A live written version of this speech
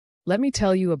Let me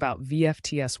tell you about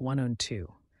VFTS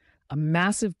 102, a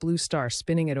massive blue star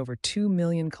spinning at over 2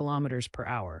 million kilometers per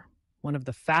hour, one of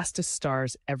the fastest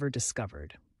stars ever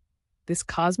discovered. This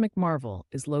cosmic marvel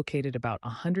is located about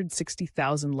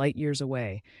 160,000 light years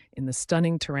away in the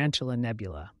stunning Tarantula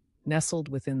Nebula, nestled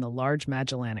within the Large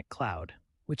Magellanic Cloud,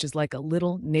 which is like a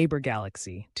little neighbor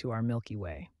galaxy to our Milky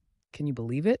Way. Can you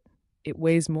believe it? It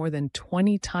weighs more than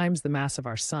 20 times the mass of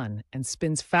our Sun and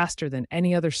spins faster than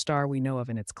any other star we know of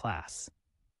in its class.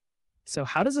 So,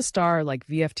 how does a star like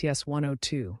VFTS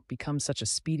 102 become such a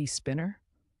speedy spinner?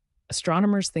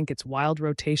 Astronomers think its wild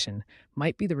rotation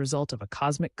might be the result of a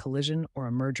cosmic collision or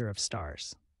a merger of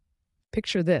stars.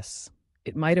 Picture this: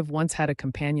 it might have once had a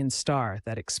companion star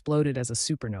that exploded as a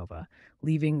supernova,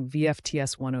 leaving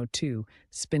VFTS 102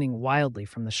 spinning wildly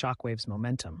from the shockwave's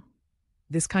momentum.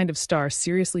 This kind of star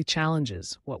seriously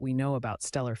challenges what we know about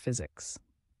stellar physics.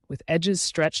 With edges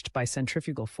stretched by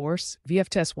centrifugal force,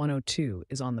 VFTS 102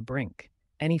 is on the brink.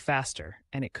 Any faster,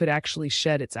 and it could actually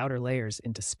shed its outer layers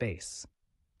into space.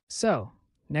 So,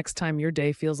 next time your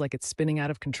day feels like it's spinning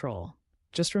out of control,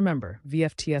 just remember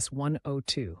VFTS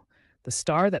 102, the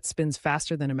star that spins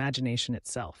faster than imagination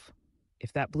itself.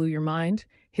 If that blew your mind,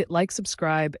 hit like,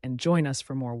 subscribe, and join us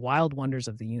for more wild wonders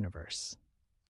of the universe.